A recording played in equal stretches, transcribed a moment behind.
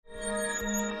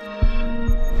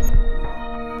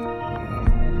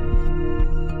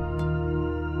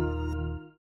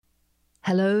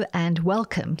Hello and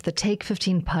welcome to the Take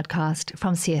 15 podcast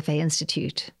from CFA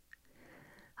Institute.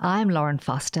 I'm Lauren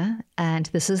Foster, and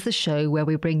this is the show where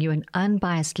we bring you an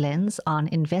unbiased lens on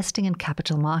investing in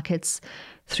capital markets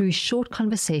through short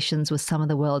conversations with some of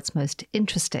the world's most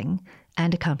interesting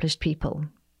and accomplished people.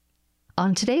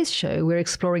 On today's show, we're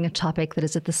exploring a topic that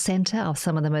is at the center of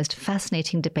some of the most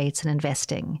fascinating debates in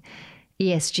investing,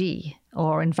 ESG,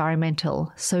 or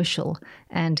environmental, social,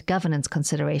 and governance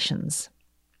considerations.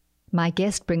 My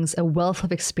guest brings a wealth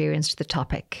of experience to the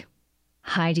topic.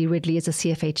 Heidi Ridley is a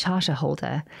CFA charter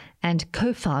holder and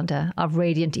co-founder of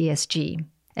Radiant ESG,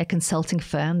 a consulting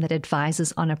firm that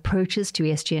advises on approaches to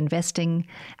ESG investing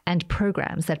and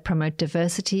programs that promote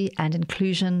diversity and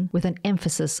inclusion with an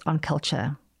emphasis on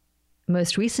culture.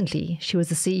 Most recently, she was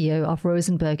the CEO of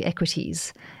Rosenberg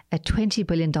Equities, a $20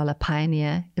 billion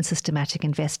pioneer in systematic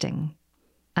investing.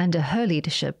 Under her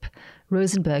leadership,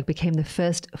 Rosenberg became the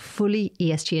first fully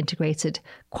ESG integrated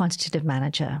quantitative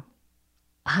manager.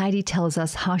 Heidi tells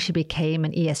us how she became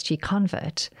an ESG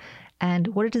convert and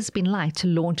what it has been like to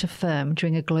launch a firm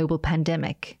during a global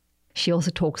pandemic. She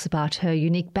also talks about her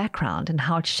unique background and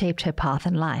how it shaped her path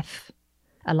in life.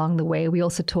 Along the way, we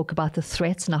also talk about the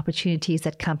threats and opportunities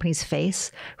that companies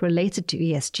face related to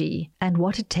ESG and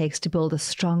what it takes to build a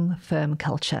strong firm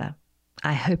culture.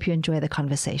 I hope you enjoy the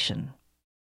conversation.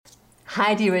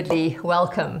 Heidi Ridley,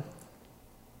 welcome.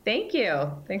 Thank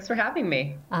you. Thanks for having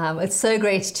me. It's so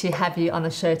great to have you on the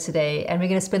show today. And we're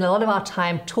going to spend a lot of our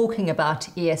time talking about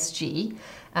ESG,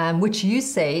 which you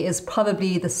say is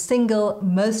probably the single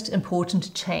most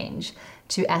important change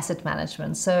to asset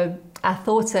management. So I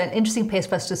thought an interesting place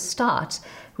for us to start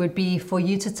would be for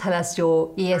you to tell us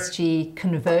your ESG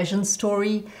conversion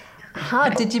story. How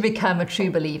did you become a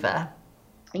true believer?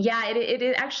 Yeah,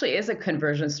 it actually is a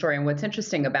conversion story. And what's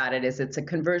interesting about it is it's a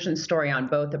conversion story on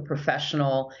both a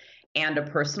professional and a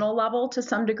personal level to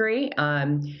some degree.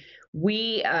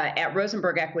 We at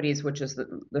Rosenberg Equities, which is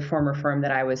the former firm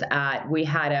that I was at, we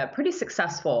had a pretty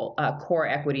successful core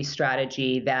equity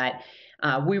strategy that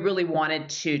we really wanted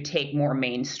to take more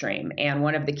mainstream. And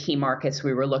one of the key markets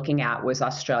we were looking at was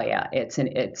Australia.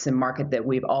 It's a market that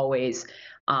we've always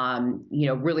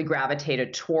really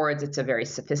gravitated towards. It's a very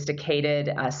sophisticated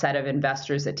set of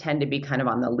investors that tend to be kind of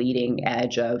on the leading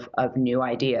edge of new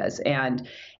ideas. And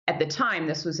at the time,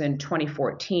 this was in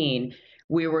 2014,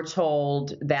 we were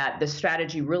told that the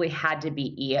strategy really had to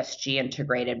be ESG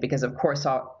integrated because, of course,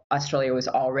 Australia was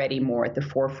already more at the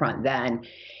forefront then.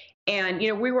 And,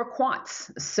 we were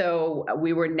quants, so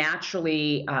we were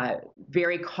naturally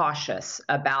very cautious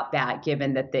about that,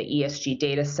 given that the ESG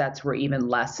data sets were even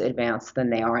less advanced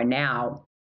than they are now,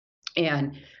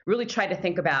 and really tried to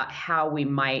think about how we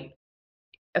might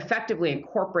effectively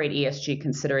incorporate ESG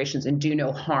considerations and do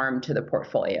no harm to the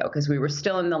portfolio, because we were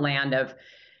still in the land of,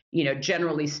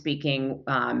 generally speaking,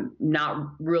 not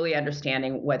really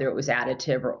understanding whether it was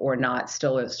additive or not,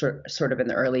 still sort of in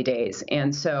the early days.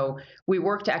 And so we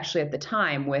worked actually at the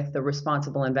time with the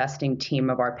responsible investing team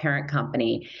of our parent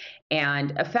company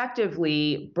and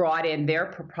effectively brought in their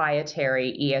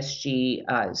proprietary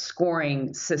ESG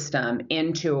scoring system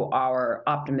into our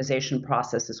optimization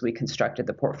process as we constructed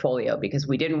the portfolio, because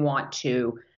we didn't want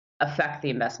to affect the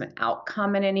investment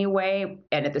outcome in any way,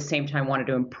 and at the same time wanted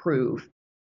to improve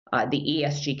the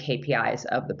ESG KPIs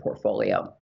of the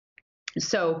portfolio.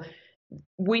 So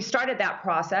we started that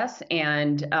process,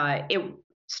 and it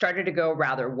started to go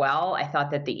rather well. I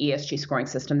thought that the ESG scoring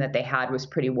system that they had was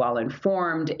pretty well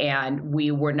informed, and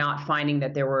we were not finding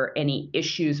that there were any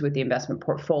issues with the investment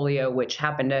portfolio, which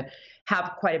happened to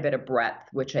have quite a bit of breadth,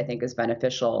 which I think is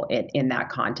beneficial in that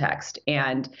context.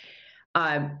 And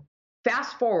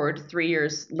fast forward 3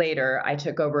 years later, I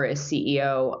took over as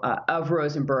CEO of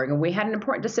Rosenberg, and we had an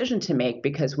important decision to make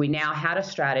because we now had a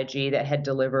strategy that had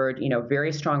delivered,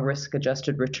 very strong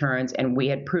risk-adjusted returns, and we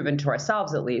had proven to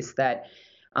ourselves, at least, that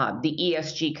the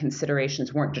ESG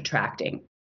considerations weren't detracting.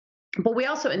 But we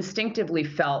also instinctively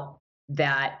felt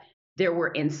that there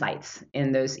were insights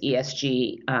in those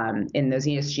ESG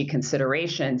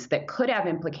considerations that could have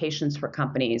implications for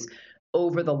companies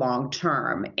over the long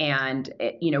term. And,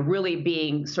 really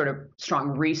being sort of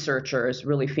strong researchers,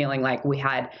 really feeling like we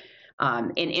had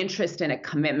an interest and a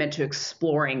commitment to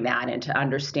exploring that and to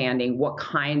understanding what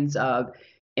kinds of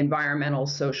environmental,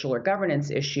 social, or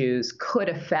governance issues could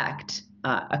affect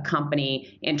a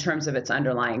company in terms of its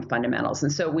underlying fundamentals.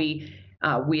 And so we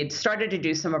had started to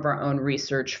do some of our own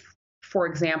research, for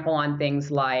example, on things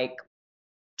like,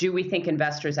 do we think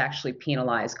investors actually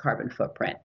penalize carbon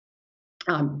footprint?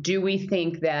 Do we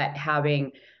think that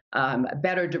having a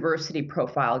better diversity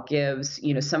profile gives,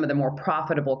 some of the more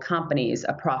profitable companies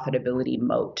a profitability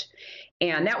moat.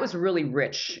 And that was really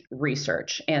rich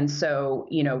research. And so,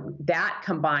 that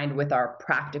combined with our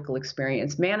practical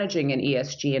experience managing an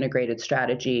ESG integrated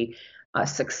strategy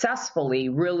successfully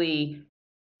really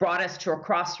brought us to a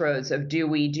crossroads of, do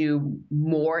we do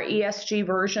more ESG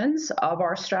versions of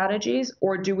our strategies,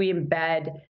 or do we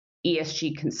embed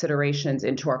ESG considerations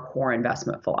into our core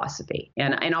investment philosophy?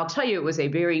 And I'll tell you, it was a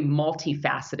very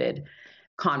multifaceted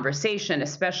conversation,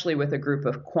 especially with a group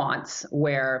of quants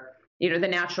where, the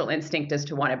natural instinct is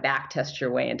to want to back test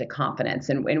your way into confidence.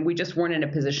 And we just weren't in a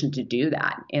position to do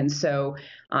that. And so,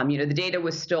 the data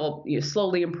was still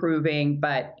slowly improving,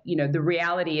 but, the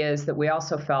reality is that we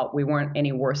also felt we weren't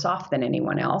any worse off than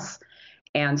anyone else,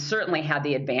 and certainly had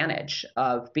the advantage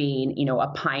of being, a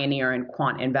pioneer in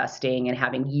quant investing and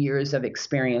having years of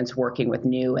experience working with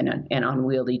new and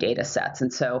unwieldy data sets.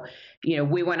 And so,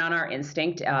 we went on our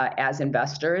instinct as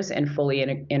investors and fully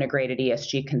integrated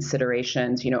ESG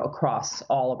considerations, across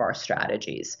all of our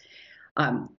strategies.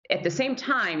 At the same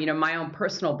time, my own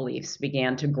personal beliefs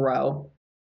began to grow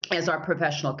as our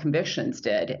professional convictions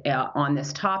did on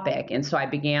this topic. And so I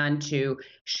began to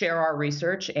share our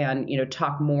research and,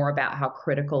 talk more about how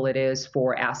critical it is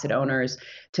for asset owners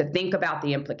to think about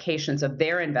the implications of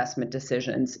their investment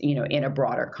decisions, in a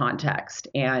broader context.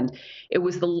 And it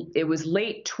was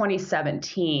late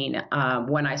 2017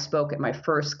 when I spoke at my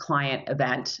first client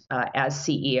event as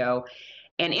CEO.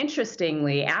 And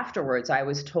interestingly, afterwards, I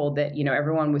was told that,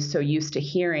 everyone was so used to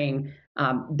hearing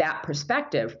that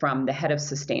perspective from the head of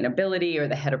sustainability or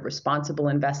the head of responsible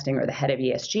investing or the head of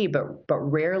ESG, but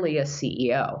rarely a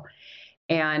CEO.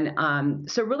 And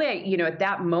so really, at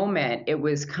that moment, it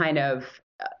was kind of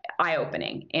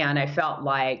eye-opening. And I felt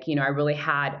like, I really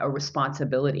had a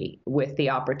responsibility with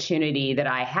the opportunity that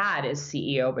I had as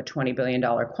CEO of a $20 billion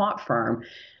quant firm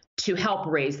to help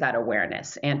raise that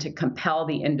awareness and to compel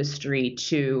the industry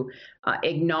to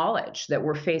acknowledge that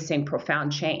we're facing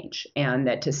profound change, and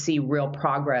that to see real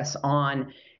progress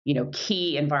on,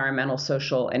 key environmental,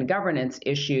 social, and governance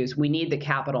issues, we need the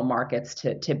capital markets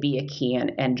to be a key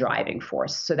and driving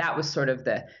force. So that was sort of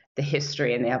the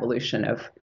history and the evolution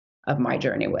of my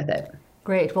journey with it.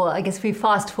 Great. Well, I guess if we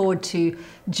fast forward to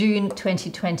June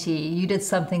 2020, you did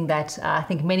something that I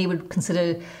think many would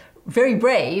consider very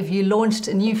brave. You launched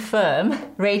a new firm,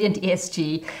 Radiant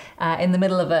ESG, in the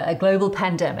middle of a global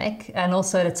pandemic, and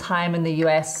also at a time in the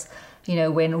US,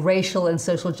 when racial and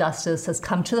social justice has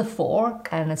come to the fore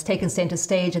and it's taken center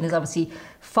stage, and there's obviously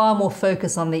far more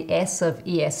focus on the S of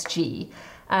ESG.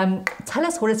 Tell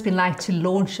us what it's been like to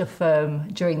launch a firm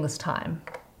during this time.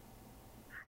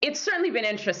 It's certainly been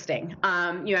interesting.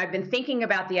 I've been thinking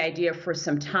about the idea for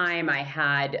some time. I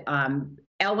had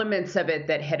elements of it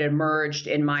that had emerged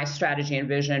in my strategy and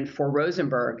vision for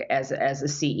Rosenberg as a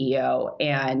CEO.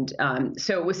 And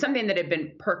so it was something that had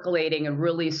been percolating and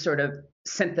really sort of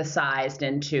synthesized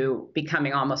into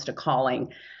becoming almost a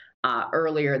calling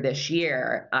earlier this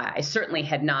year. I certainly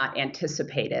had not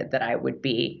anticipated that I would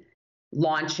be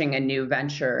launching a new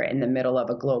venture in the middle of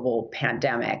a global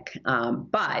pandemic.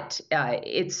 But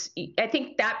I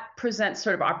think that presents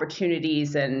sort of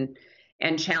opportunities and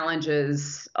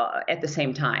challenges at the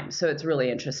same time. So it's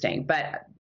really interesting. But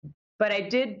I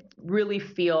did really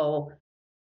feel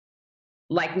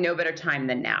like no better time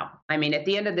than now. I mean, at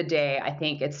the end of the day, I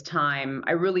think it's time.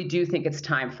 I really do think it's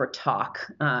time for talk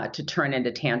to turn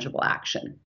into tangible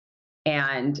action.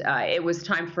 And it was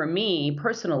time for me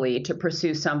personally to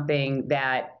pursue something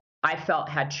that I felt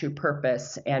had true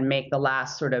purpose and make the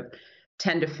last sort of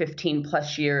 10 to 15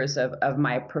 plus years of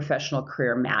my professional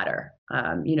career matter.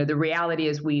 The reality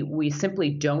is we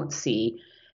simply don't see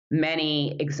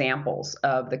many examples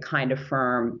of the kind of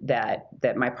firm that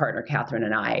my partner Catherine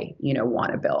and I,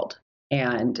 want to build.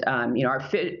 And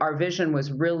our vision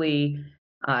was really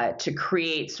to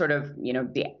create sort of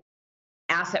the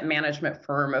asset management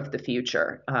firm of the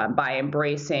future by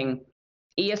embracing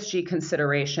ESG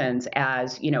considerations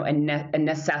as a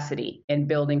necessity in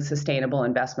building sustainable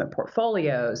investment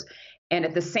portfolios, and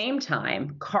at the same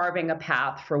time carving a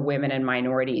path for women and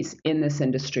minorities in this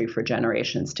industry for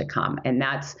generations to come. And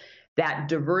that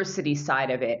diversity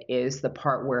side of it is the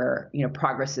part where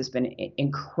progress has been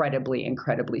incredibly,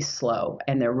 incredibly slow,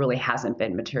 and there really hasn't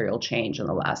been material change in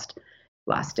the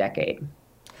last decade.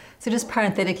 So just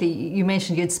parenthetically, you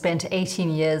mentioned you'd spent 18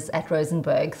 years at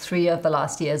Rosenberg, 3 of the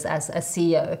last years as a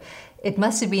CEO. It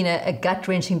must have been a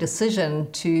gut-wrenching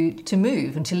decision to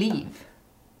move and to leave.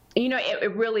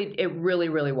 It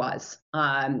really was.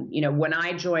 When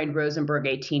I joined Rosenberg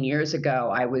 18 years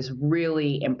ago, I was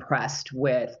really impressed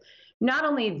with not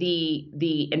only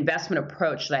the investment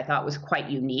approach that I thought was quite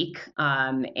unique,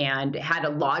 and had a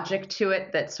logic to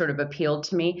it that sort of appealed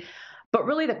to me, but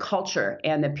really the culture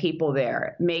and the people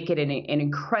there make it an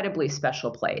incredibly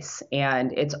special place.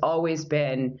 And it's always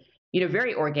been,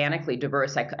 very organically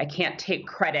diverse. I can't take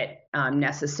credit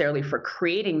necessarily for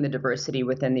creating the diversity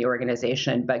within the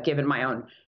organization, but given my own,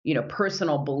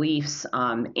 personal beliefs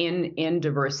in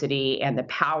diversity and the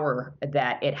power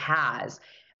that it has,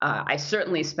 I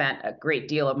certainly spent a great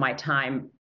deal of my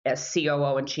time as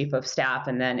COO and chief of staff,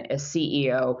 and then as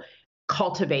CEO,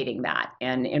 cultivating that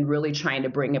and really trying to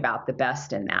bring about the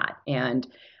best in that. And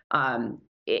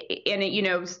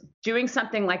doing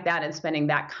something like that and spending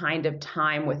that kind of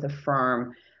time with a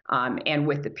firm, and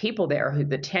with the people there, who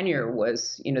the tenure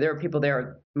was, there were people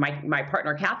there. My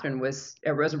partner Catherine was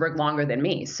at Rosenberg longer than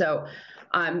me, so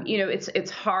it's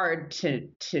hard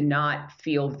to not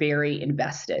feel very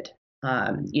invested.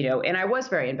 And I was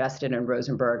very invested in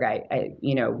Rosenberg. I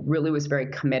really was very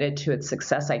committed to its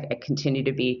success. I continue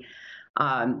to be,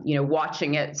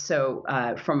 watching it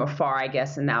from afar, I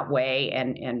guess, in that way,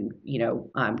 and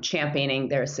championing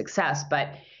their success.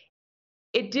 But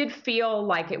it did feel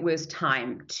like it was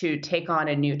time to take on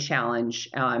a new challenge,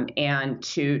 and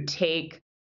to take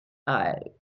a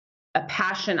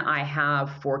passion I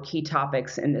have for key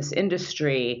topics in this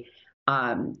industry,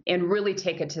 and really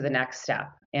take it to the next step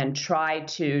and try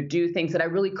to do things that I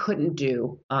really couldn't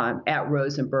do at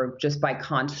Rosenberg just by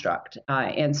construct.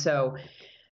 And so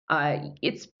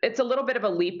it's a little bit of a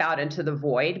leap out into the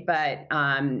void, but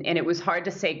and it was hard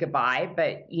to say goodbye.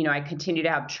 But I continue to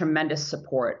have tremendous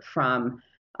support from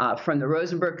the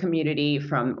Rosenberg community,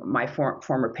 from my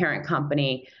former parent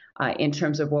company, in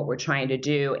terms of what we're trying to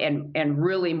do, and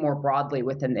really more broadly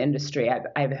within the industry.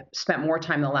 I've spent more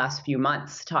time in the last few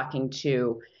months talking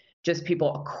to just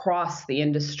people across the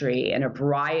industry in a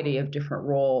variety of different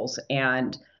roles,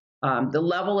 and the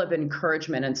level of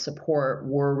encouragement and support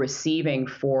we're receiving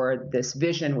for this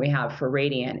vision we have for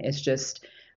Radiant is just,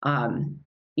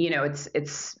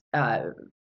 it's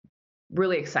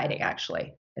really exciting,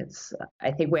 actually.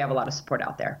 I think we have a lot of support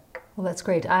out there. Well, that's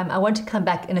great. I want to come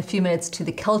back in a few minutes to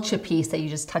the culture piece that you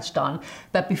just touched on.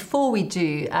 But before we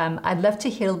do, I'd love to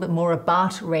hear a little bit more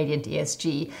about Radiant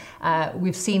ESG.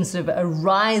 We've seen sort of a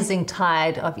rising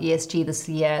tide of ESG this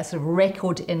year, sort of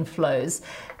record inflows.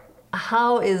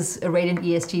 How is Radiant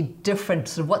ESG different?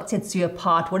 Sort of what sets you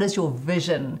apart? What is your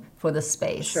vision for the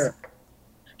space?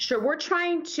 Sure. We're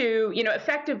trying to,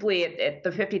 effectively at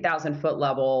the 50,000 foot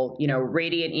level,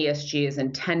 Radiant ESG is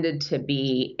intended to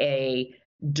be a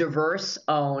diverse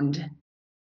owned,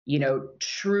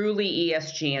 truly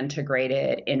ESG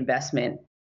integrated investment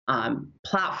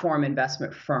platform,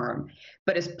 investment firm.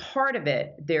 But as part of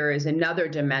it, there is another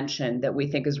dimension that we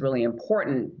think is really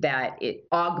important, that it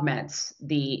augments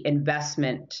the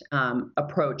investment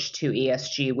approach to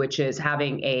ESG, which is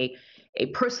having a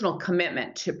personal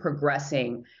commitment to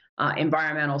progressing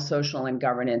environmental, social, and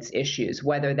governance issues,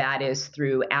 whether that is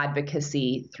through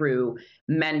advocacy, through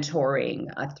mentoring,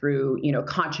 through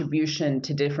contribution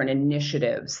to different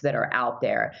initiatives that are out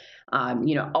there.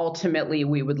 Ultimately,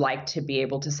 we would like to be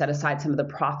able to set aside some of the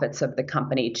profits of the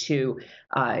company to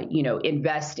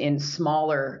invest in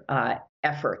smaller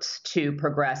efforts to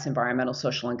progress environmental,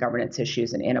 social, and governance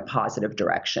issues in a positive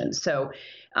direction. So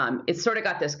it's sort of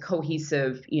got this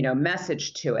cohesive,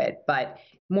 message to it. But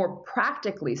more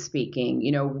practically speaking,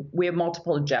 we have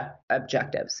multiple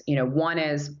objectives. One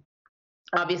is,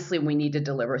 obviously, we need to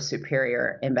deliver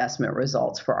superior investment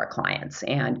results for our clients,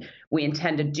 and we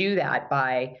intend to do that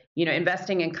by,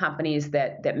 investing in companies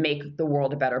that make the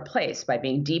world a better place, by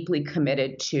being deeply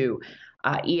committed to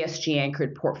ESG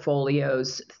anchored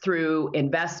portfolios through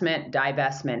investment,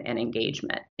 divestment, and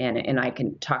engagement. And I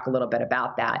can talk a little bit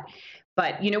about that.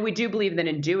 But we do believe that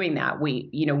in doing that, we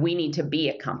need to be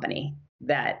a company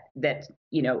that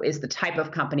is the type of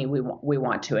company we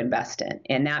want to invest in.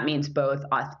 And that means both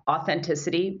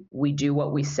authenticity, we do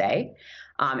what we say,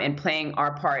 and playing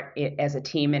our part as a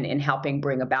team in helping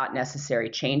bring about necessary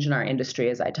change in our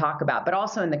industry, as I talk about, but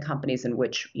also in the companies in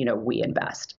which we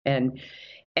invest. And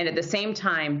at the same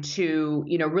time to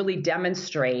really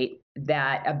demonstrate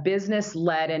that a business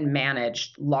led and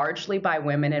managed largely by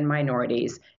women and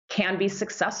minorities can be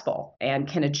successful and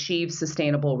can achieve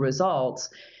sustainable results,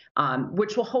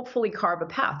 which will hopefully carve a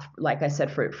path, like I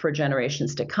said, for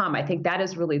generations to come. I think that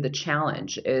is really the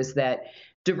challenge, is that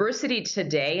diversity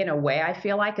today, in a way, I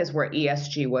feel like, is where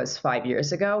ESG was 5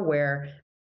 years ago, where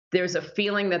there's a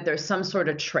feeling that there's some sort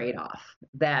of trade-off,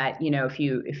 that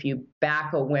if you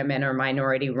back a women or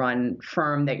minority run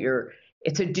firm, that you're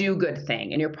it's a do good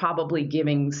thing, and you're probably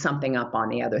giving something up on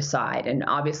the other side. And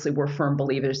obviously, we're firm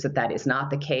believers that that is not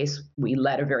the case. We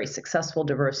led a very successful,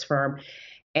 diverse firm.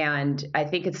 And I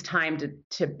think it's time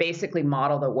to basically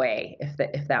model the way,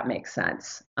 if that makes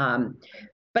sense.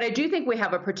 But I do think we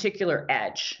have a particular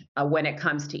edge when it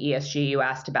comes to ESG. You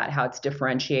asked about how it's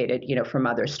differentiated, from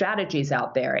other strategies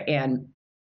out there, and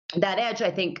that edge,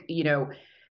 I think,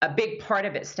 a big part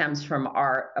of it stems from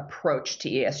our approach to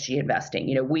ESG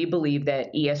investing. We believe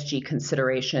that ESG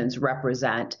considerations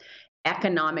represent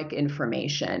economic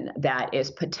information that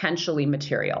is potentially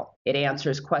material. It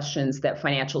answers questions that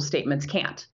financial statements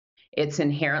can't. It's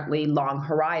inherently long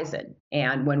horizon.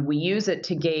 And when we use it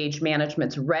to gauge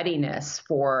management's readiness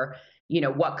for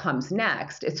what comes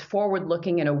next, it's forward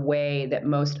looking in a way that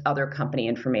most other company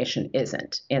information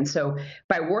isn't. And so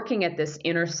by working at this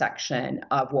intersection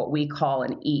of what we call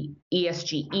an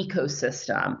ESG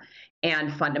ecosystem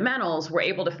and fundamentals, we're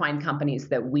able to find companies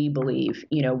that we believe,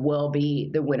 will be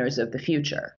the winners of the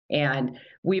future. And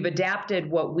we've adapted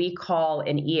what we call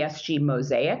an ESG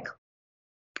mosaic,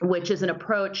 which is an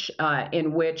approach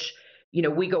in which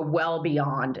we go well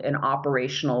beyond an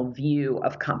operational view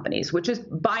of companies, which is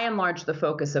by and large the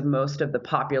focus of most of the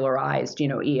popularized,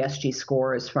 ESG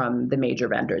scores from the major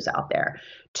vendors out there,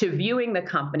 to viewing the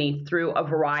company through a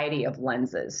variety of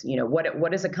lenses.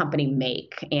 What does a company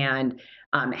make, and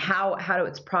how do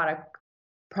its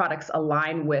products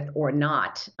align with or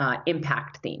not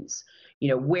impact themes?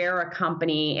 Where a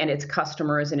company and its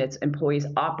customers and its employees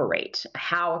operate,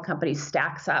 how a company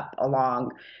stacks up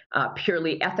along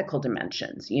purely ethical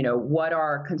dimensions. What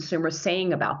are consumers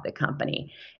saying about the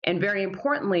company? And very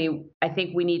importantly, I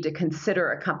think we need to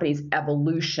consider a company's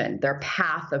evolution, their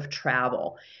path of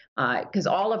travel, because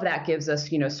all of that gives us,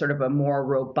 sort of a more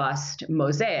robust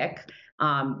mosaic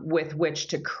with which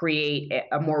to create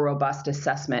a more robust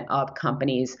assessment of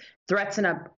companies' threats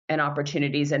and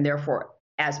opportunities, and therefore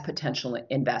as potential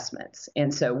investments.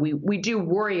 And so we do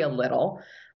worry a little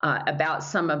about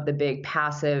some of the big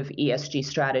passive ESG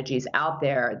strategies out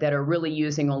there that are really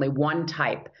using only one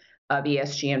type of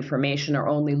ESG information, or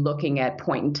only looking at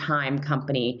point in time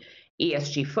company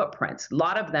ESG footprints. A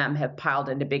lot of them have piled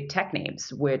into big tech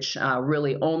names, which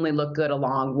really only look good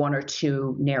along one or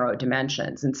two narrow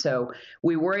dimensions. And so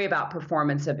we worry about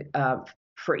performance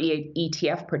for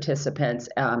ETF participants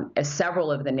as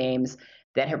several of the names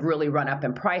that have really run up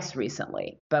in price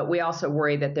recently. But we also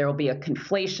worry that there will be a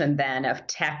conflation then of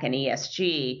tech and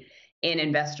ESG in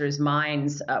investors'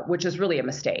 minds, which is really a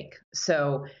mistake.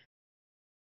 So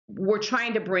we're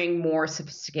trying to bring more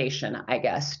sophistication, I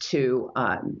guess, to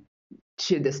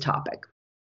this topic.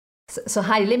 So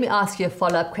Heidi, let me ask you a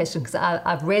follow-up question, because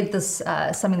I've read this,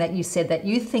 something that you said, that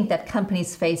you think that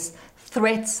companies face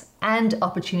threats and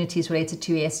opportunities related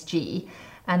to ESG,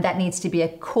 and that needs to be a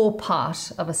core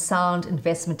part of a sound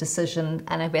investment decision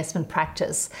and investment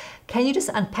practice. Can you just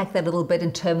unpack that a little bit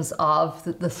in terms of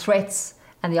the threats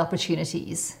and the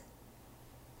opportunities?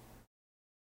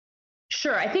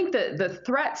 Sure. I think the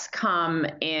threats come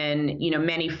in,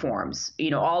 many forms,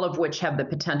 all of which have the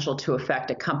potential to affect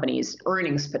a company's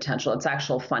earnings potential, its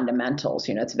actual fundamentals,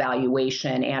 its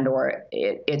valuation and or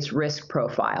its risk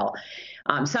profile.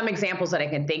 Some examples that I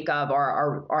can think of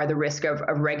are the risk of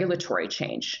regulatory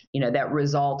change, that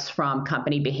results from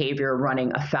company behavior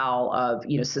running afoul of,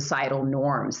 societal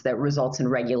norms that results in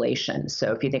regulation.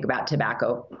 So if you think about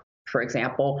tobacco, for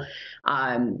example,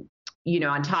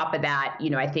 on top of that,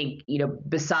 I think,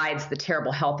 besides the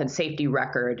terrible health and safety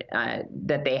record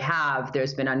that they have,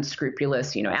 there's been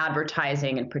unscrupulous,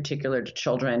 advertising, in particular to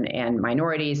children and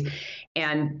minorities.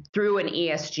 And through an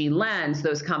ESG lens,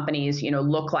 those companies,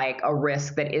 look like a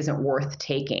risk that isn't worth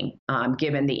taking,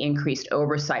 given the increased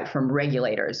oversight from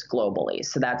regulators globally.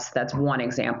 So that's one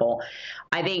example.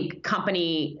 I think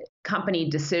company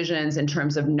decisions in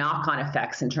terms of knock-on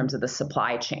effects in terms of the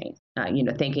supply chain.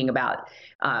 Thinking about,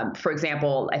 for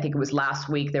example, I think it was last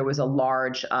week, there was a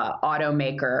large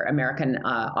automaker, American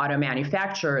auto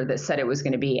manufacturer, that said it was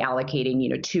going to be allocating,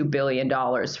 $2 billion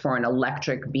for an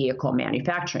electric vehicle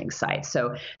manufacturing site.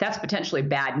 So that's potentially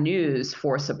bad news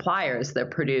for suppliers that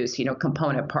produce,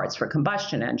 component parts for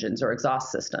combustion engines or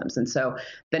exhaust systems. And so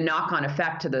the knock-on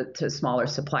effect to smaller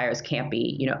suppliers can't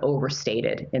be,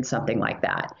 overstated in something like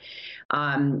that.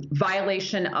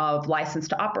 Violation of license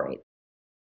to operate.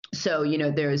 So,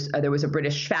 there was a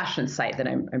British fashion site that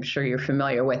I'm sure you're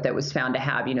familiar with that was found to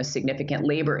have, significant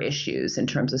labor issues in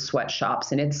terms of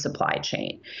sweatshops and its supply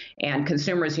chain. And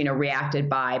consumers, reacted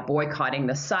by boycotting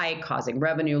the site, causing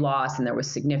revenue loss, and there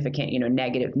was significant,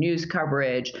 negative news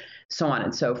coverage, so on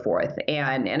and so forth.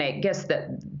 And I guess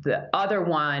that the other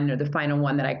one, or the final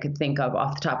one that I could think of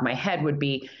off the top of my head, would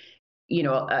be,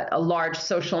 a large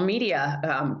social media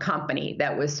company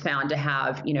that was found to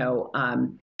have,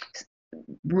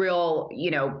 real,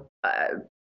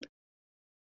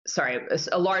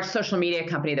 a large social media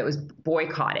company that was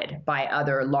boycotted by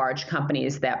other large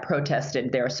companies that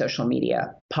protested their social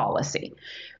media policy.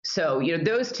 So,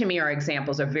 those to me are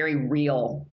examples of very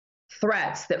real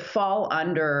threats that fall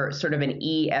under sort of an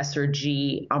E, S, or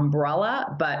G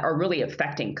umbrella, but are really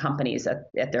affecting companies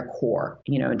at their core,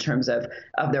 in terms of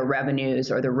their revenues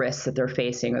or the risks that they're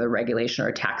facing or the regulation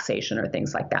or taxation or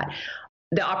things like that.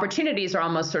 The opportunities are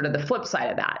almost sort of the flip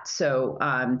side of that. So,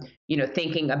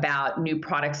 thinking about new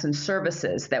products and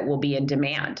services that will be in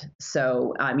demand.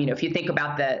 So, if you think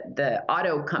about the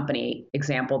auto company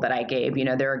example that I gave,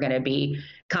 there are going to be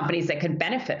companies that could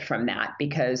benefit from that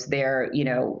because they're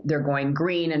going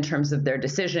green in terms of their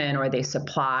decision, or they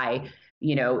supply,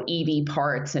 EV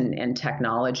parts and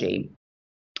technology.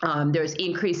 There's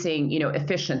increasing,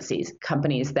 efficiencies.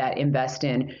 Companies that invest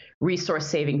in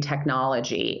resource-saving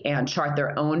technology and chart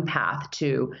their own path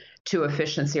to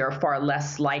efficiency are far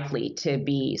less likely to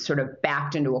be sort of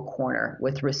backed into a corner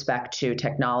with respect to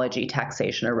technology,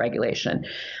 taxation, or regulation.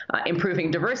 Improving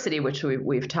diversity, which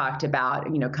we've talked about,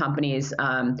 companies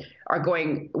are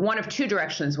going one of two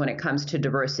directions when it comes to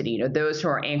diversity. Those who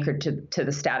are anchored to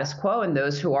the status quo and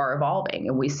those who are evolving,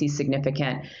 and we see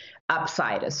significant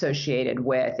upside associated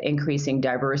with increasing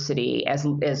diversity as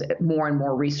more and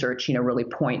more research, really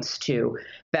points to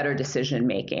better decision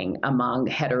making among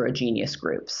heterogeneous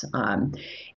groups. And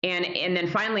then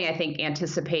finally, I think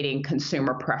anticipating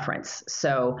consumer preference.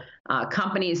 So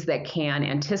companies that can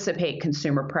anticipate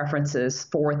consumer preferences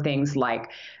for things like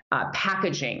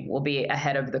packaging will be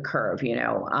ahead of the curve.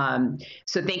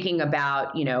 So thinking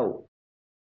about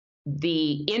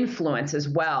the influence as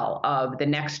well of the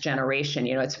next generation.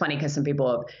 It's funny because some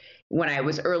people when I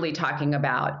was early talking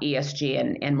about ESG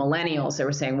and millennials, they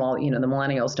were saying, well, the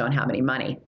millennials don't have any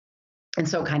money, and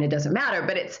so it kind of doesn't matter.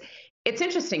 But it's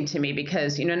interesting to me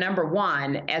because, number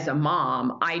one, as a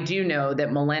mom, I do know that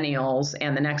millennials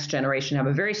and the next generation have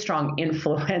a very strong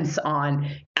influence on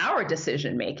our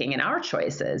decision making and our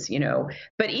choices,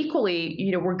 but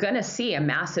equally, we're going to see a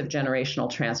massive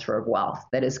generational transfer of wealth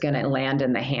that is going to land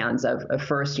in the hands of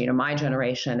first, my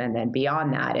generation, and then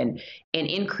beyond that. And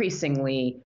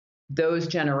increasingly, those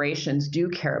generations do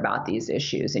care about these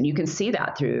issues. And you can see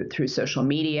that through social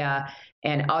media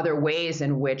and other ways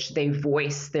in which they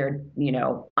voice their,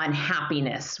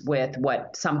 unhappiness with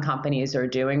what some companies are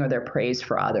doing or their praise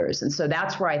for others. And so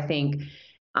that's where I think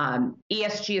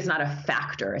ESG is not a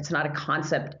factor. It's not a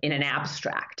concept in an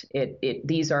abstract.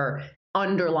 These are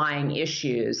underlying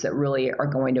issues that really are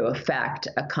going to affect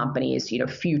a company's,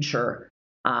 future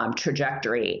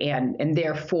trajectory, and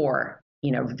therefore,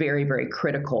 very, very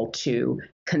critical to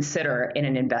consider in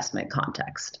an investment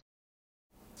context.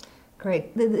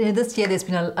 Great. This year there's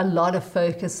been a lot of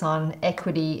focus on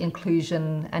equity,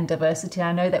 inclusion, and diversity.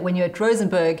 I know that when you were at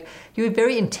Rosenberg, you were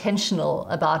very intentional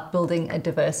about building a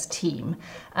diverse team.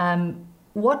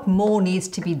 What more needs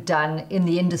to be done in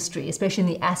the industry, especially in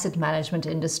the asset management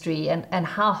industry, and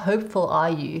how hopeful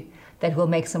are you that we'll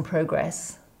make some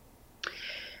progress?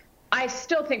 I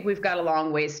still think we've got a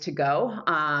long ways to go.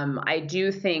 I do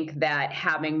think that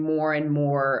having more and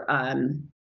more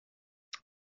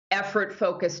effort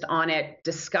focused on it,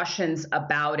 discussions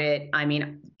about it. I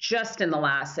mean, just in the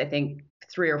last, I think,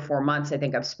 3 or 4 months, I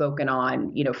think I've spoken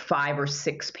on, 5 or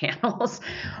 6 panels,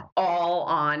 all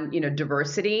on,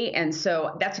 diversity. And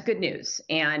so that's good news.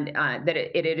 And that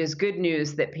it is good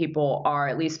news that people are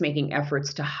at least making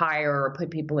efforts to hire or put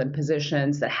people in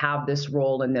positions that have this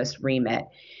role and this remit.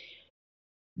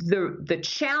 The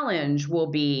challenge will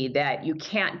be that you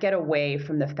can't get away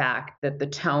from the fact that the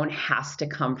tone has to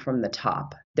come from the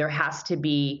top. There has to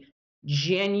be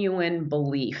genuine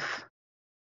belief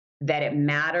that it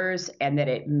matters and that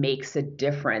it makes a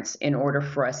difference in order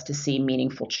for us to see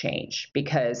meaningful change.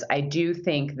 Because I do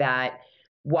think that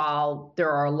while there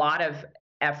are a lot of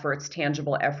efforts,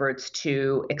 tangible efforts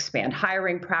to expand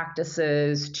hiring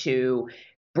practices, to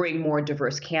bring more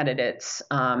diverse candidates,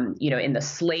 in the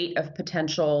slate of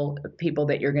potential people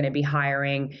that you're going to be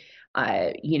hiring,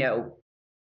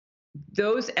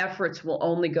 those efforts will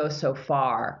only go so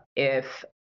far if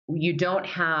you don't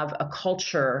have a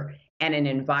culture and an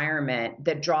environment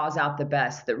that draws out the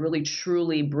best, that really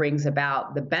truly brings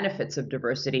about the benefits of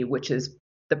diversity, which is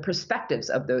the perspectives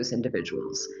of those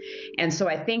individuals. And so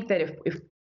I think that if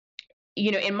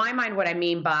in my mind, what I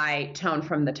mean by tone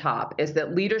from the top is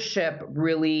that leadership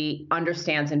really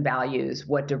understands and values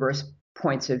what diverse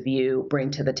points of view bring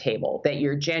to the table, that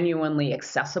you're genuinely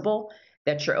accessible,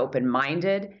 that you're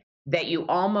open-minded, that you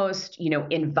almost,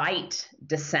 invite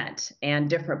dissent and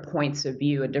different points of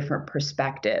view and different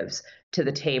perspectives to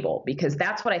the table, because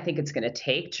that's what I think it's going to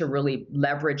take to really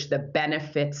leverage the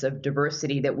benefits of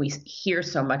diversity that we hear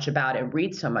so much about and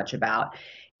read so much about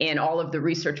in all of the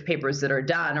research papers that are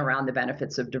done around the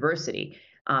benefits of diversity.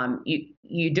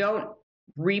 You don't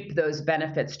reap those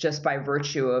benefits just by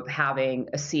virtue of having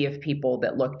a sea of people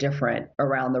that look different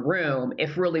around the room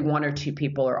if really one or two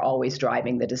people are always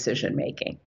driving the decision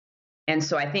making. And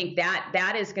so I think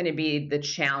that is going to be the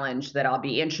challenge that I'll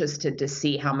be interested to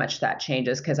see how much that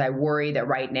changes, because I worry that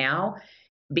right now,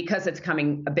 because it's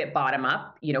coming a bit bottom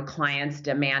up, clients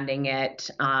demanding it,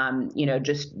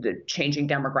 just the changing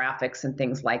demographics and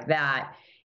things like that,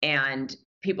 and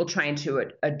people trying to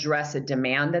address a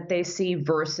demand that they see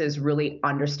versus really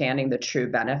understanding the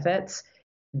true benefits,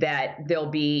 that there'll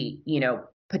be,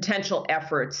 potential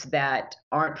efforts that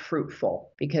aren't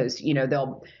fruitful because,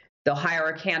 they'll hire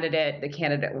a candidate, the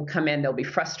candidate will come in, they'll be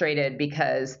frustrated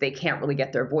because they can't really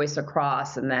get their voice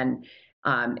across. And then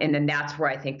that's where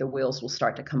I think the wheels will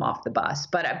start to come off the bus.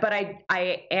 But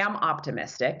I am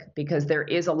optimistic because there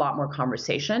is a lot more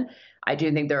conversation. I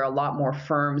do think there are a lot more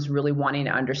firms really wanting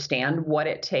to understand what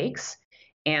it takes.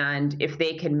 And if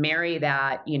they can marry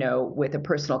that, with a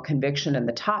personal conviction in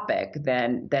the topic,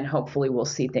 then hopefully we'll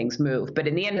see things move. But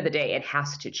in the end of the day, it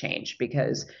has to change,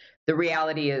 because the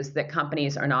reality is that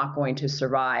companies are not going to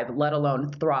survive, let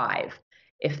alone thrive,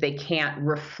 if they can't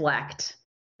reflect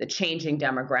the changing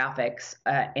demographics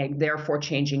and therefore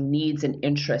changing needs and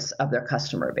interests of their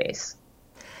customer base.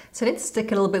 So let's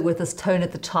stick a little bit with this tone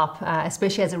at the top,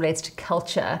 especially as it relates to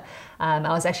culture. I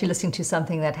was actually listening to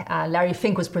something that Larry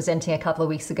Fink was presenting a couple of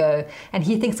weeks ago, and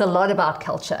he thinks a lot about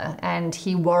culture, and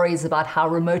he worries about how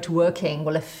remote working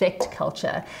will affect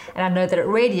culture. And I know that at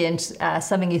Radiant,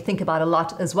 something you think about a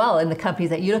lot as well in the companies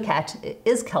that you look at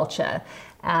is culture.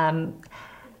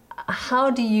 How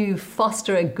do you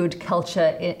foster a good culture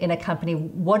in a company?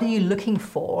 What are you looking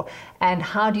for? And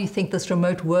how do you think this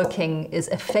remote working is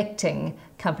affecting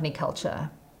company culture?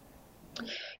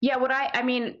 Yeah,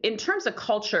 in terms of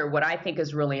culture, what I think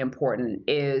is really important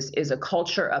is a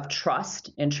culture of trust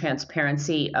and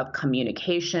transparency, of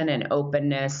communication and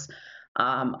openness,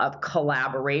 of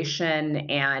collaboration.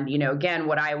 And, again,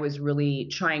 what I was really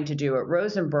trying to do at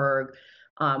Rosenberg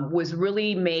was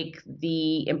really make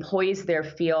the employees there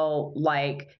feel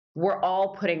like we're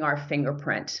all putting our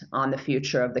fingerprint on the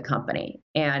future of the company.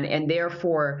 And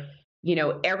therefore,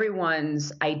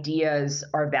 everyone's ideas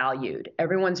are valued.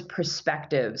 Everyone's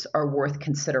perspectives are worth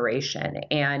consideration.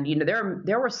 And,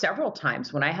 there were several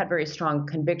times when I had very strong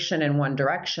conviction in one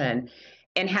direction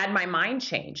and had my mind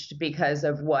changed because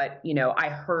of what, I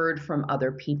heard from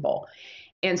other people.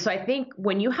 And so I think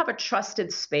when you have a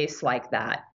trusted space like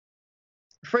that,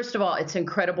 first of all, it's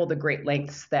incredible the great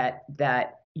lengths that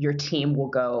your team will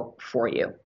go for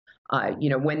you.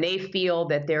 When they feel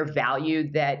that they're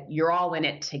valued, that you're all in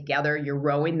it together, you're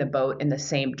rowing the boat in the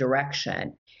same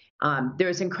direction.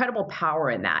 There's incredible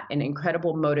power in that and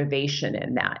incredible motivation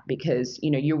in that, because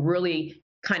you're really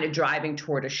kind of driving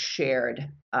toward a shared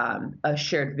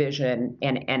vision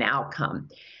and outcome.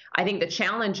 I think the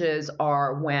challenges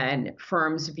are when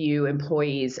firms view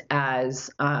employees as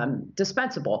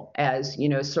dispensable, as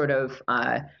sort of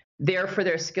there for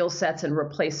their skill sets and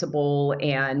replaceable,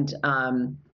 and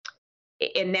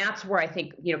that's where I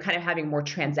think kind of having more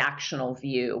transactional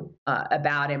view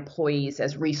about employees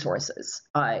as resources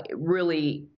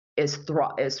really is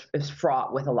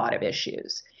fraught with a lot of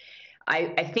issues.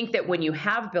 I think that when you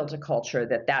have built a culture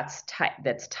that's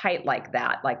tight like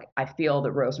that, like I feel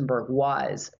that Rosenberg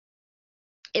was,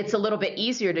 it's a little bit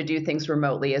easier to do things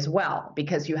remotely as well,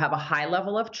 because you have a high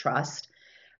level of trust.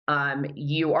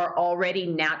 You are already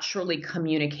naturally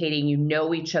communicating,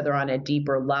 each other on a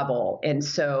deeper level. And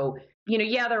so,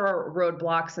 there are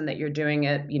roadblocks in that you're doing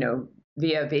it,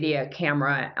 via video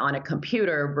camera on a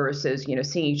computer versus,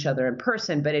 seeing each other in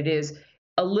person, but it is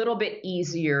a little bit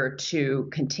easier to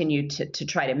continue to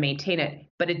try to maintain it,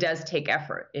 but it does take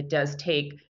effort. It does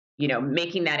take,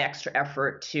 making that extra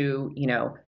effort to,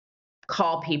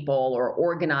 call people or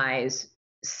organize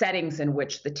settings in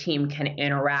which the team can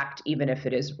interact, even if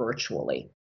it is virtually.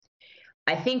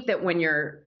 I think that when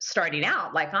you're starting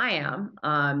out, like I am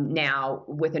now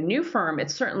with a new firm,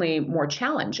 it's certainly more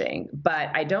challenging,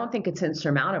 but I don't think it's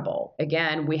insurmountable.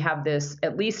 Again, we have this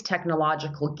at least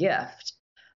technological gift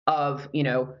of,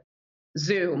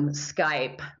 Zoom,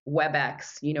 Skype,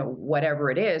 WebEx, whatever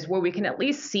it is, where we can at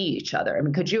least see each other. I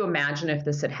mean, could you imagine if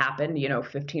this had happened,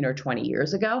 15 or 20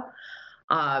 years ago?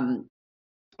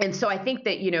 And so I think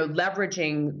that,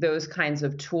 leveraging those kinds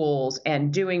of tools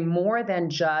and doing more than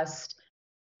just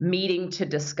meeting to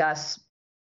discuss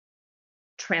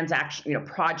transaction,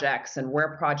 projects and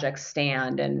where projects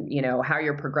stand and, how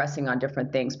you're progressing on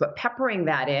different things, but peppering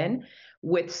that in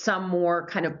with some more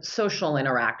kind of social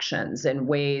interactions and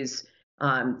ways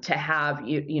to have,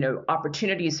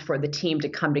 opportunities for the team to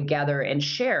come together and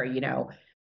share,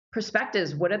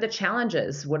 perspectives. What are the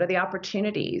challenges? What are the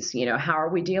opportunities? How are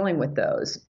we dealing with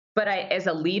those? But as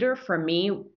a leader, for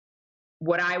me,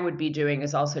 what I would be doing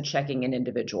is also checking in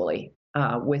individually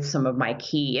with some of my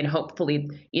key, and hopefully,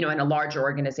 in a larger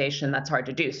organization, that's hard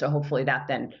to do. So hopefully that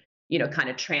then, kind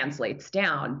of translates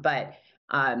down. But,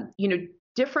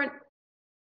 different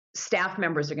staff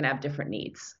members are going to have different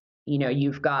needs.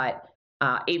 You've got,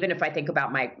 even if I think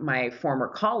about my former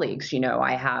colleagues,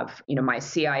 I have, my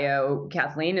CIO,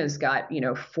 Kathleen, has got,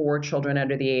 4 children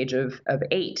under the age of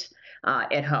 8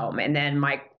 at home. And then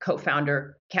my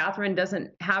co-founder, Catherine, doesn't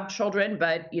have children,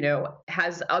 but,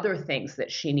 has other things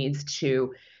that she needs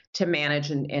to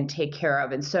manage and take care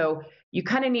of. And so you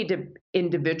kind of need to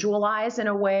individualize in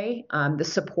a way the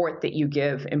support that you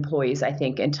give employees, I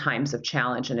think, in times of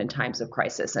challenge and in times of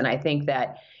crisis. And I think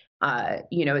that,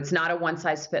 it's not a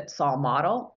one-size-fits-all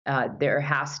model. There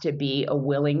has to be a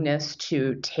willingness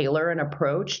to tailor an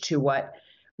approach to what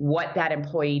that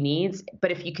employee needs.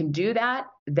 But if you can do that,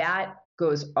 that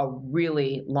goes a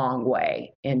really long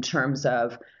way in terms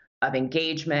of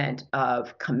engagement,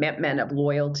 of commitment, of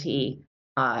loyalty.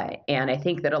 And I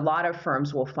think that a lot of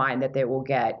firms will find that they will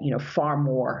get, far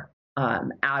more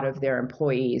out of their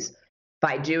employees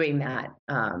by doing that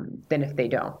than if they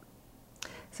don't.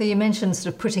 So you mentioned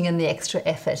sort of putting in the extra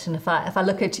effort. And if I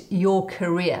look at your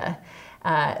career,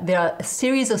 there are a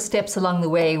series of steps along the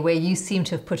way where you seem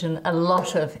to have put in a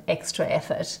lot of extra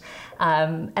effort.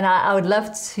 And I would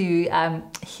love to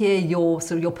hear your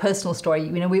personal story.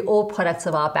 We're all products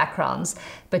of our backgrounds,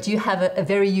 but you have a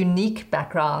very unique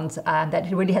background that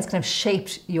really has kind of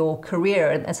shaped your career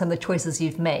and some of the choices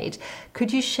you've made.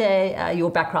 Could you share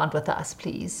your background with us,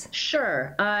 please?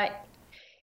 Sure.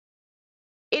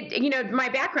 My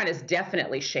background has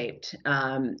definitely shaped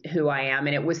who I am,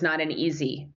 and it was not an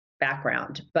easy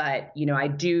background, but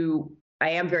I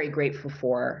am very grateful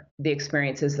for the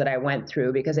experiences that I went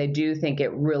through, because I do think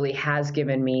it really has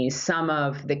given me some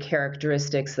of the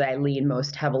characteristics that I lean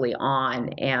most heavily on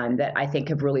and that I think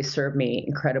have really served me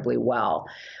incredibly well.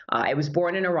 I was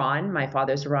born in Iran. My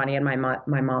father's Iranian,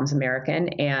 my mom's American,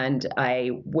 and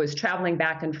I was traveling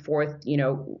back and forth,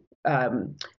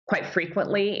 quite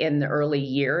frequently in the early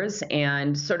years,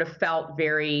 and sort of felt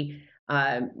very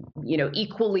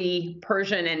equally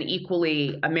Persian and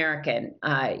equally American.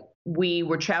 We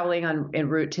were traveling en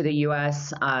route to the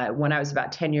U.S. When I was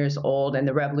about 10 years old, and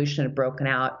the revolution had broken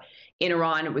out in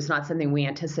Iran. It was not something we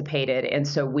anticipated. And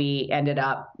so we ended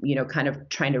up, kind of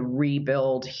trying to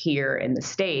rebuild here in the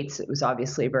States. It was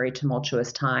obviously a very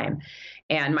tumultuous time.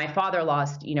 And my father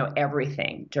lost,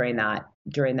 everything during that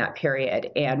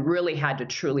period, and really had to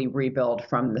truly rebuild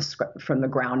from the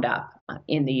ground up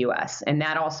in the U.S. And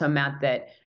that also meant that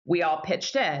we all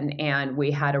pitched in, and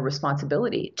we had a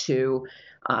responsibility to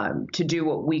do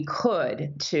what we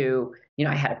could to,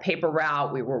 I had a paper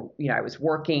route. I was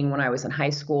working when I was in high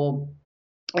school.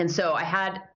 And so I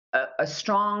had a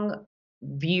strong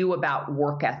view about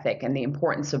work ethic and the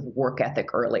importance of work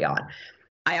ethic early on.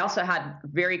 I also had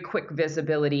very quick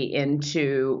visibility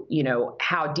into,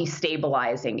 how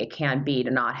destabilizing it can be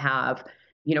to not have,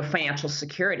 financial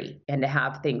security, and to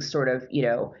have things sort of,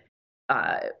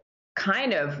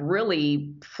 kind of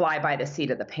really fly by the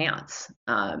seat of the pants,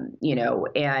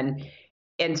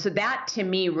 and so that to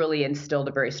me really instilled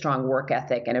a very strong work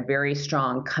ethic and a very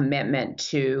strong commitment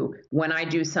to, when I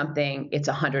do something, it's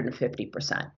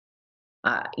 150%.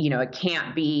 It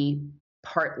can't be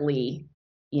partly,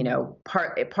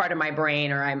 part of my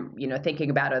brain, or I'm, thinking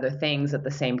about other things at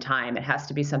the same time. It has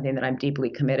to be something that I'm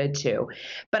deeply committed to.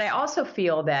 But I also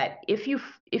feel that if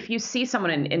you see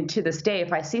someone, and to this day,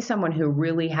 if I see someone who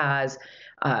really has,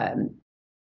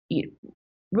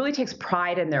 really takes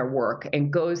pride in their work and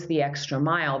goes the extra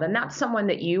mile, then that's someone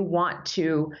that you want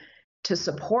to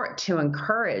support, to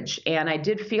encourage. And I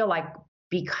did feel like,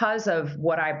 because of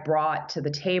what I brought to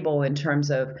the table in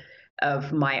terms of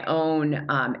my own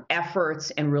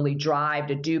efforts and really drive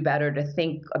to do better, to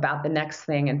think about the next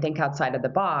thing and think outside of the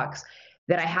box,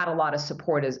 that I had a lot of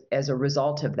support as a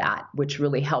result of that, which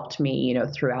really helped me,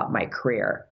 throughout my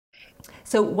career.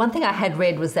 So one thing I had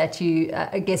read was that you,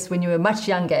 I guess when you were much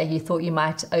younger, you thought you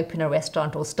might open a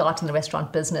restaurant or start in the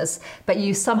restaurant business, but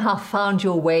you somehow found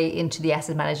your way into the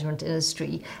asset management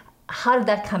industry. How did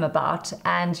that come about?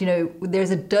 And, there's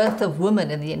a dearth of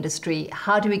women in the industry.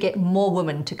 How do we get more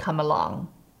women to come along?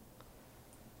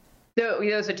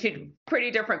 Those are two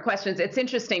pretty different questions. It's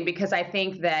interesting because I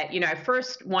think that, I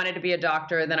first wanted to be a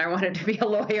doctor, then I wanted to be a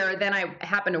lawyer, then I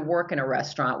happened to work in a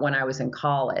restaurant when I was in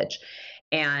college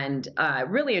and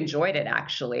really enjoyed it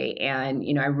actually. And,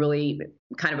 I really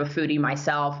kind of a foodie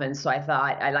myself. And so I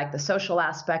thought I liked the social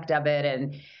aspect of it.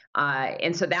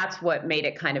 And so that's what made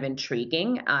it kind of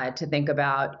intriguing to think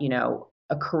about,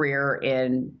 a career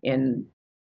in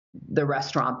the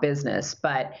restaurant business.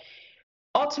 But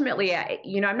ultimately,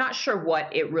 I'm not sure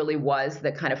what it really was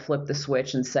that kind of flipped the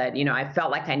switch and said, I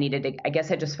felt like I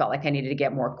guess I just felt like I needed to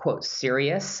get more, quote,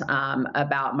 serious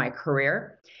about my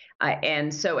career.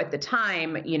 And so at the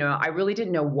time, I really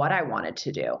didn't know what I wanted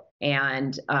to do.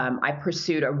 And I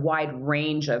pursued a wide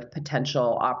range of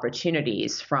potential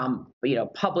opportunities from,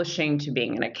 publishing to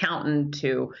being an accountant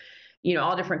to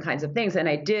all different kinds of things. And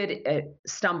I did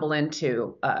stumble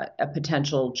into a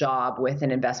potential job with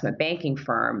an investment banking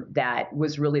firm that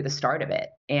was really the start of it.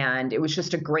 And it was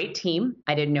just a great team.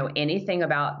 I didn't know anything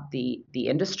about the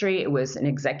industry. It was an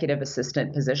executive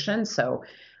assistant position. So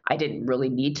I didn't really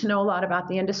need to know a lot about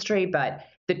the industry, but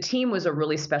the team was a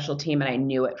really special team and I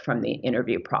knew it from the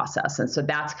interview process. And so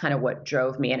that's kind of what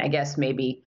drove me. And I guess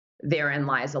maybe therein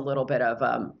lies a little bit of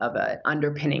an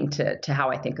underpinning to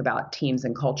how I think about teams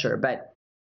and culture. But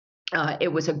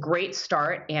it was a great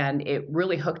start, and it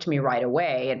really hooked me right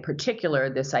away. In particular,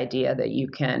 this idea that you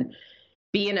can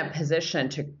be in a position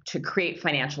to create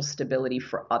financial stability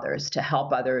for others, to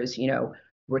help others,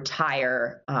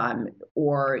 retire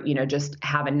or just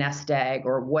have a nest egg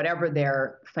or whatever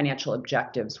their financial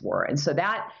objectives were. And so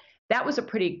that was a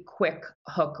pretty quick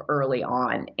hook early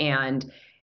on. And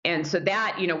so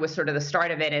that, was sort of the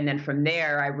start of it. And then from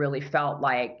there, I really felt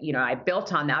like, I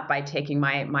built on that by taking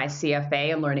my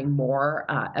CFA and learning more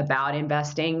about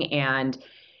investing. And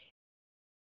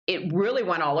it really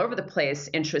went all over the place,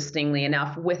 interestingly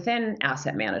enough, within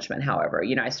asset management. However,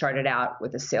 I started out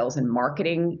with a sales and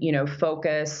marketing,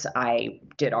 focus. I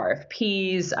did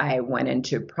RFPs. I went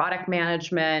into product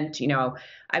management.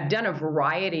 I've done a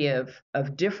variety of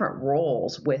different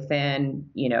roles within,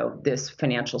 this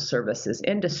financial services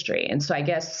industry. And so I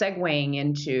guess segueing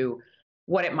into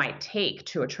what it might take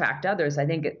to attract others, I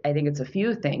think it's a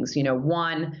few things.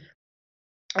 One,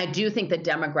 I do think the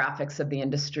demographics of the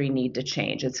industry need to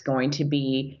change. It's going to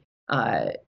be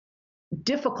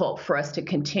difficult for us to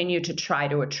continue to try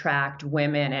to attract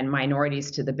women and minorities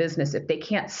to the business if they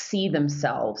can't see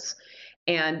themselves.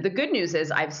 And the good news is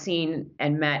I've seen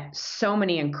and met so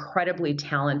many incredibly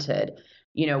talented,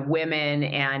 women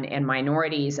and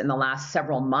minorities in the last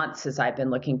several months as I've been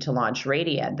looking to launch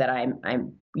Radiant that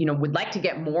I'm would like to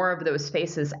get more of those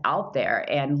faces out there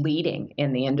and leading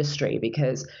in the industry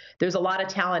because there's a lot of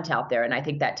talent out there. And I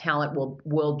think that talent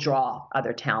will draw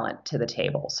other talent to the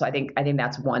table. So I think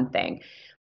that's one thing.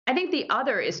 I think the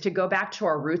other is to go back to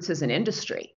our roots as an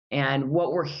industry and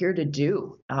what we're here to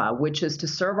do, which is to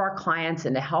serve our clients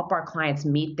and to help our clients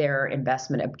meet their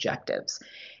investment objectives.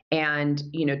 And,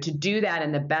 to do that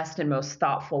in the best and most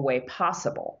thoughtful way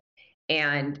possible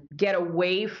and get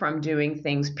away from doing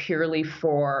things purely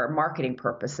for marketing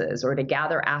purposes or to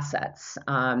gather assets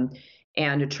and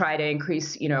to try to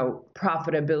increase,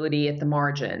 profitability at the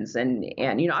margins. And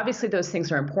obviously those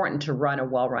things are important to run a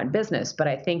well-run business. But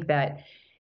I think that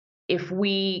if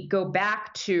we go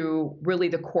back to really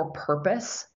the core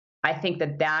purpose, I think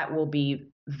that will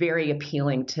be very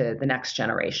appealing to the next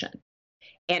generation.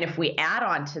 And if we add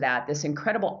on to that, this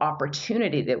incredible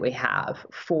opportunity that we have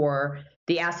for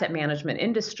the asset management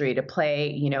industry to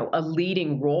play, a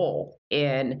leading role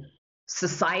in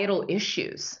societal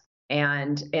issues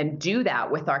and do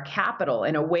that with our capital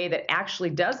in a way that actually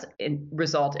does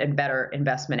result in better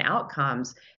investment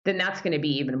outcomes, then that's going to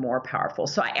be even more powerful.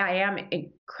 So I am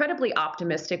incredibly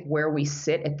optimistic where we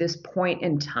sit at this point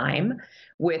in time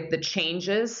with the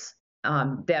changes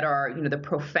that are, the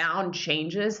profound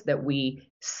changes that we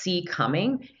see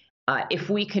coming. If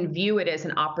we can view it as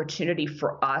an opportunity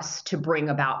for us to bring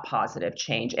about positive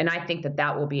change. And I think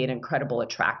that will be an incredible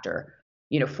attractor,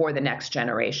 for the next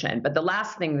generation. But the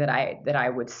last thing that I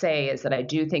would say is that I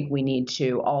do think we need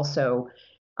to also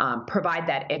provide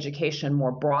that education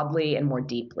more broadly and more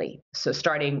deeply. So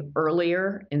starting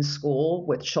earlier in school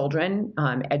with children,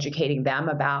 educating them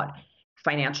about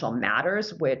financial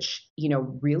matters, which,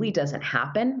 really doesn't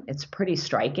happen. It's pretty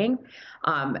striking.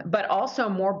 But also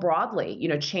more broadly,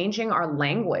 changing our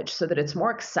language so that it's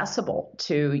more accessible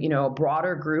to, a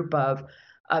broader group of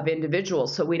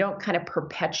individuals. So we don't kind of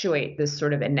perpetuate this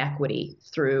sort of inequity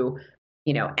through,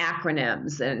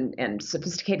 acronyms and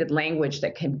sophisticated language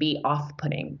that can be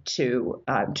off-putting to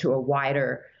a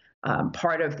wider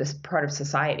part of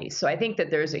society. So I think that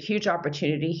there's a huge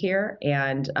opportunity here,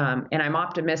 and I'm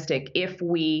optimistic if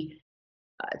we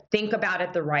think about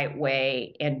it the right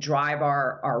way and drive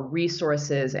our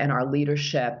resources and our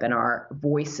leadership and our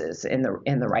voices in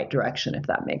the right direction, if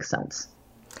that makes sense.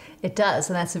 It does,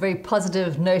 and that's a very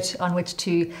positive note on which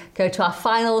to go to our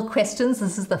final questions.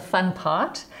 This is the fun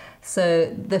part.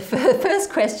 So the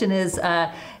first question is,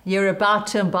 you're about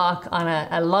to embark on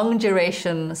a long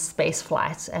duration space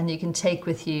flight, and you can take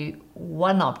with you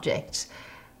one object.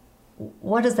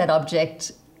 What is that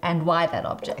object, and why that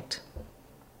object?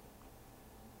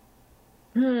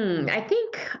 I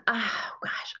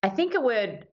think it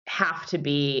would have to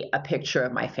be a picture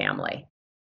of my family.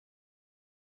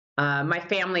 My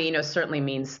family, certainly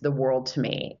means the world to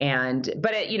me,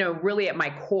 but really at my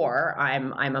core,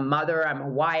 I'm a mother, I'm a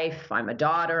wife, I'm a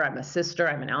daughter, I'm a sister,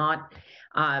 I'm an aunt,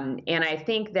 and I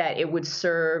think that it would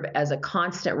serve as a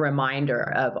constant reminder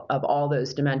of all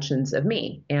those dimensions of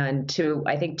me, and to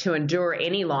endure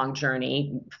any long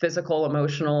journey, physical,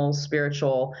 emotional,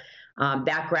 spiritual,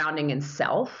 that grounding in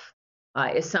self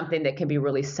is something that can be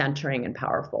really centering and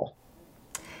powerful.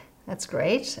 That's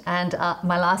great. And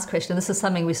my last question, this is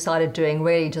something we started doing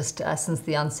really just since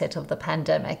the onset of the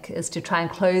pandemic, is to try and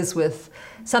close with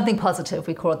something positive.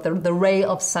 We call it the ray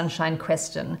of sunshine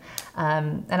question.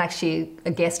 And actually,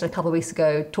 a guest a couple of weeks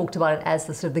ago talked about it as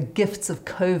the sort of the gifts of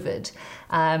COVID.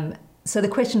 So the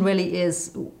question really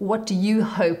is, what do you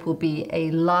hope will be a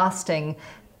lasting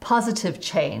positive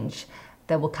change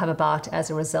that will come about as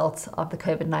a result of the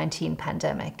COVID-19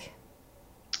 pandemic?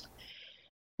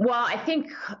 Well, I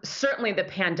think certainly the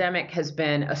pandemic has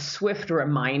been a swift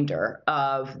reminder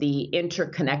of the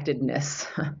interconnectedness,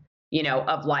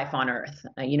 of life on Earth.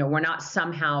 We're not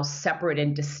somehow separate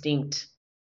and distinct,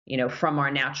 from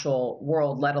our natural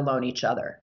world, let alone each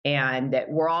other, and that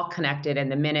we're all connected.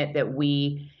 And the minute that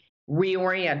we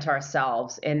reorient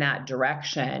ourselves in that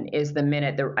direction is the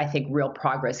minute that I think real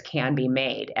progress can be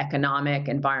made: economic,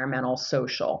 environmental,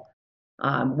 social.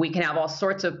 We can have all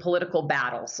sorts of political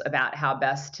battles about how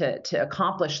best to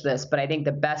accomplish this, but I think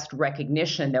the best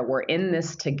recognition that we're in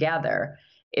this together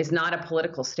is not a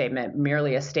political statement,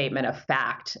 merely a statement of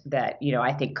fact that,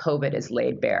 I think COVID has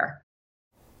laid bare.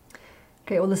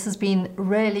 Great. Well, this has been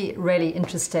really, really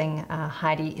interesting,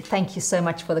 Heidi. Thank you so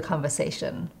much for the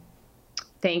conversation.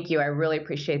 Thank you. I really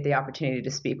appreciate the opportunity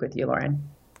to speak with you, Lauren.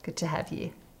 Good to have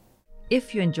you.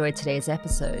 If you enjoyed today's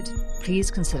episode, please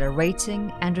consider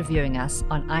rating and reviewing us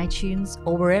on iTunes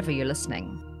or wherever you're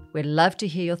listening. We'd love to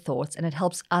hear your thoughts, and it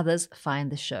helps others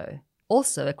find the show.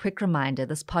 Also, a quick reminder,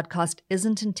 this podcast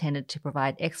isn't intended to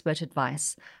provide expert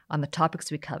advice on the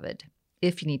topics we covered.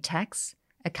 If you need tax,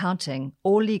 accounting,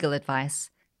 or legal advice,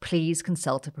 please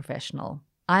consult a professional.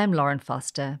 I am Lauren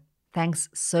Foster. Thanks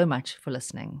so much for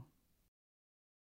listening.